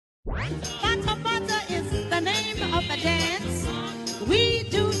Butter butter is the name of the dance we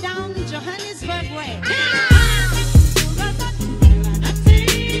do down Johannesburg way.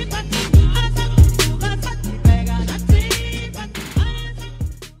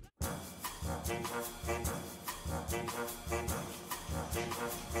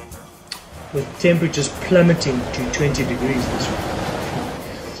 With temperatures plummeting to 20 degrees this week.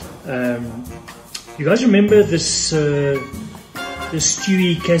 You guys remember this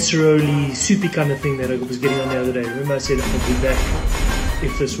stewy, casserole, soupy kind of thing that I was getting on the other day? Remember I said I'll be back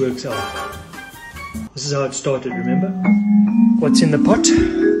if this works out. This is how it started, remember? What's in the pot?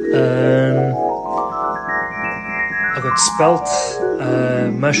 I've got spelt,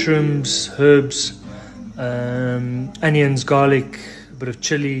 mushrooms, herbs, onions, garlic, a bit of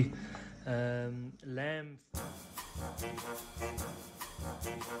chili, lamb.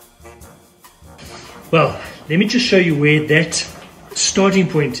 Well, let me just show you where that starting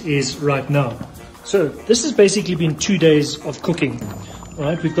point is right now. So this has basically been 2 days of cooking. All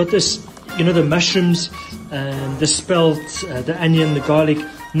right, we've got this, you know, the mushrooms and the spelt, the onion, the garlic.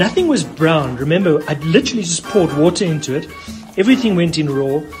 Nothing was browned. Remember, I literally just poured water into it. Everything went in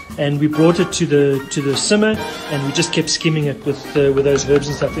raw, and we brought it to the simmer, and we just kept skimming it with those herbs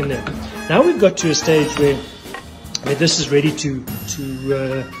and stuff in there. Now we've got to a stage where this is ready to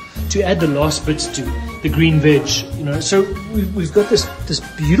add the last bits to the green veg. You know, so we've got this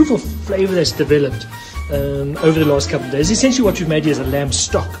beautiful flavor that's developed over the last couple of days. Essentially, what we've made here is a lamb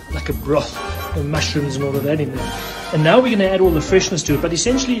stock, like a broth, and mushrooms and all of that in there. And now we're going to add all the freshness to it. But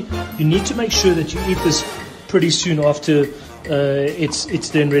essentially, you need to make sure that you eat this pretty soon after it's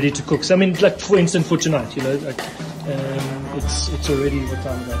then ready to cook. So I mean, like for instance, for tonight, you know, like, it's already, what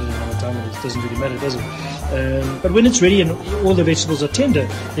time is it? I don't know what time it is. It doesn't really matter, does it? But when it's ready and all the vegetables are tender,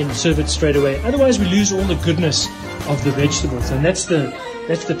 then serve it straight away. Otherwise, we lose all the goodness of the vegetables, and that's the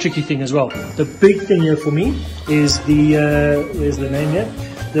tricky thing as well. The big thing here for me is the where's the name here?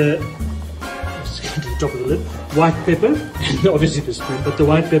 Let's go to the top of the lid. White pepper, obviously the spoon, but the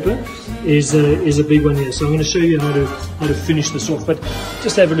white pepper is a big one here. So I'm going to show you how to finish this off. But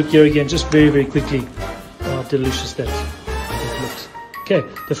just have a look here again, just very, very quickly. How delicious that looks. Okay,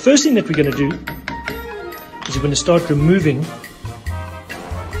 the first thing that we're going to do is we're going to start removing,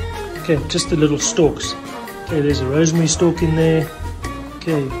 okay, just the little stalks. Okay, there's a rosemary stalk in there.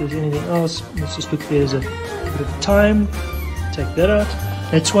 Okay, if there's anything else, let's just look. There's a bit of thyme. Take that out.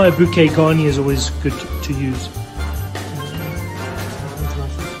 That's why a bouquet garni is always good to use.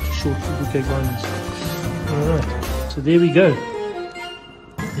 Short for bouquet garnis. Alright, so there we go.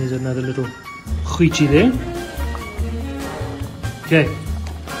 There's another little goedje there. Okay,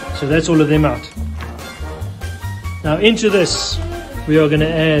 so that's all of them out. Now into this, we are going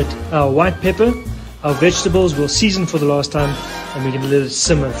to add our white pepper, our vegetables. We'll season for the last time, and we're going to let it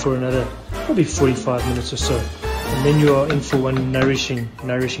simmer for another probably 45 minutes or so. And then you are in for one nourishing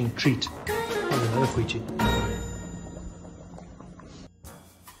treat. Oh, another goedje.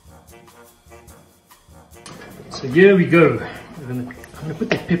 So here we go. I'm gonna put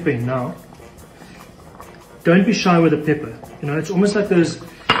the pepper in now. Don't be shy with the pepper. You know, it's almost like and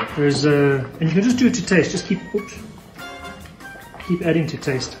you can just do it to taste. Just keep adding to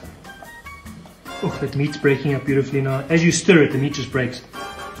taste. Oh, that meat's breaking up beautifully now. As you stir it, the meat just breaks.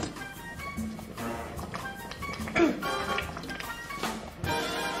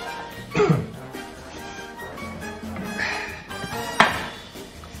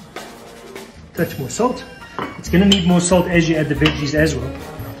 Touch more salt. It's going to need more salt as you add the veggies as well.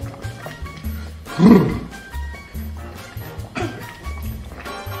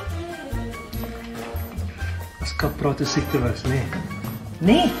 As kan praat as siekte was, nee.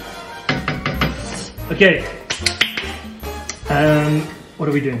 Nee. Okay. What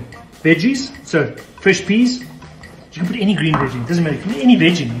are we doing? Veggies. So fresh peas. You can put any green veg in. It doesn't matter. You can put any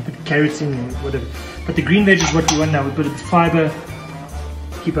veg in. You put carrots in or whatever. But the green veg is what we want now. We put a bit of fiber.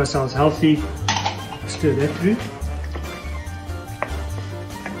 Keep ourselves healthy. Stir that through.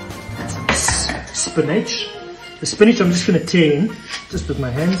 Spinach. The spinach I'm just going to tear in, just with my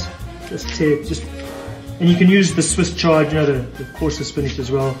hands. Just tear it, and you can use the Swiss chard, you know, the coarser spinach as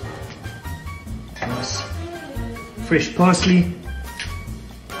well. Nice. Fresh parsley.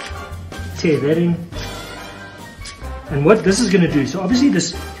 Tear that in. And what this is going to do, so obviously the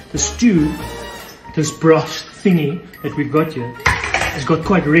stew, this broth thingy that we've got here, has got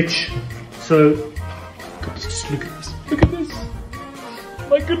quite rich. So just look at this. Look at this.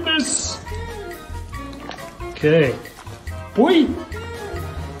 My goodness. Okay. Boy's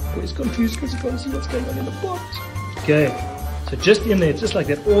confused because he can't see what's going on in the pot. Okay. So just in there, just like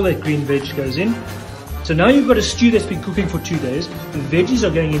that, all that green veg goes in. So now you've got a stew that's been cooking for 2 days. The veggies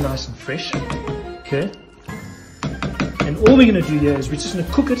are going in nice and fresh. Okay. And all we're going to do here is we're just going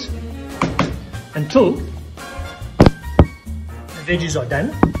to cook it until the veggies are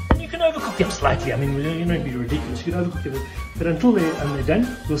done. And you can overcook them slightly. I mean, you don't be ridiculous. You can overcook them. But until they're done,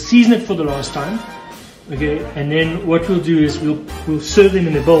 we'll season it for the last time. Okay, and then what we'll do is we'll serve them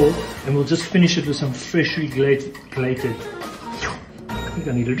in a bowl, and we'll just finish it with some freshly grated. I think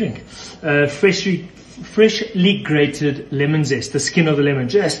I need a drink. Freshly grated lemon zest, the skin of the lemon,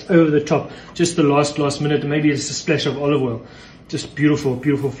 just over the top, just the last minute, and maybe just a splash of olive oil. Just beautiful,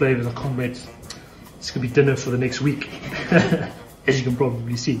 beautiful flavors. I can't wait. It's gonna be dinner for the next week, as you can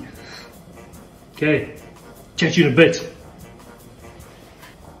probably see. Okay, catch you in a bit.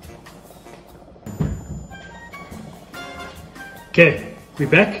 Okay, we're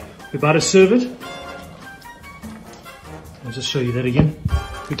back. We're about to serve it. I'll just show you that again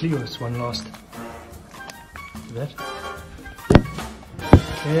quickly. Just one last. Do that.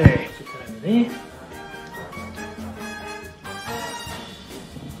 Okay, put that over there.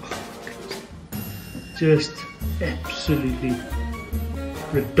 Just absolutely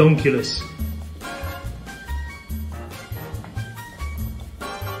redonkulous.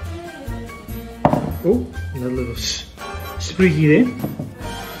 Oh, another little spriggy there.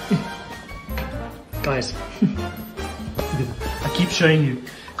 Guys, I keep showing you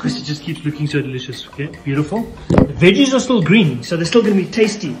because it just keeps looking so delicious. Okay, beautiful. The veggies are still green, so they're still going to be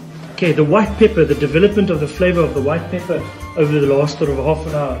tasty. Okay, the white pepper, the development of the flavor of the white pepper over the last sort of half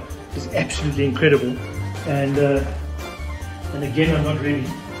an hour is absolutely incredible. And again, I'm not really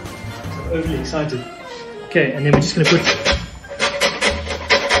so overly excited. Okay, and then we're just going to put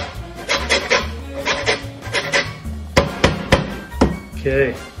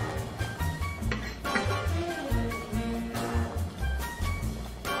okay.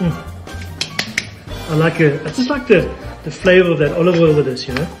 I just like the flavor of that olive oil with this,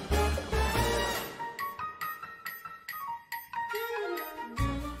 you know.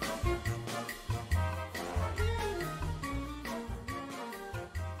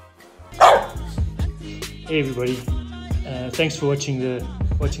 Hey everybody, thanks for watching the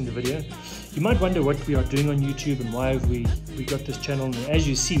video. You might wonder what we are doing on YouTube and why have we got this channel. And as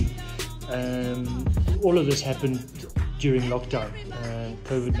you see, all of this happened during lockdown.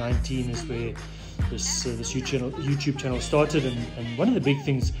 COVID-19 is where this YouTube channel started, and one of the big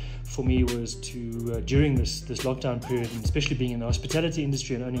things for me was to during this lockdown period, and especially being in the hospitality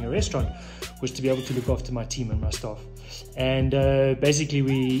industry and owning a restaurant, was to be able to look after my team and my staff. And basically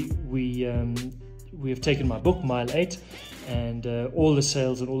we have taken my book Mile 8, and all the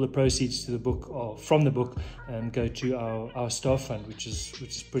sales and all the proceeds to the book, or from the book, go to our staff fund, which is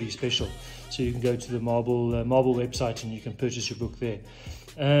pretty special. So you can go to the Marble website and you can purchase your book there.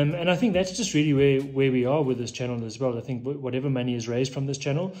 And I think that's just really where we are with this channel as well. I think whatever money is raised from this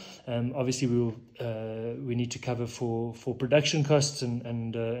channel, obviously we need to cover for production costs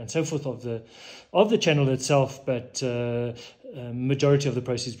and so forth of the channel itself, but majority of the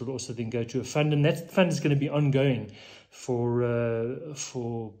proceeds will also then go to a fund, and that fund is going to be ongoing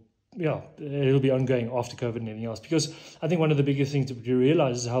it'll be ongoing after COVID and everything else, because I think one of the biggest things that we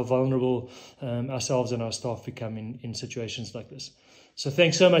realize is how vulnerable ourselves and our staff become in situations like this. So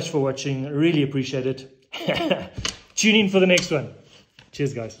thanks so much for watching. I really appreciate it. Tune in for the next one.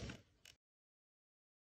 Cheers, guys.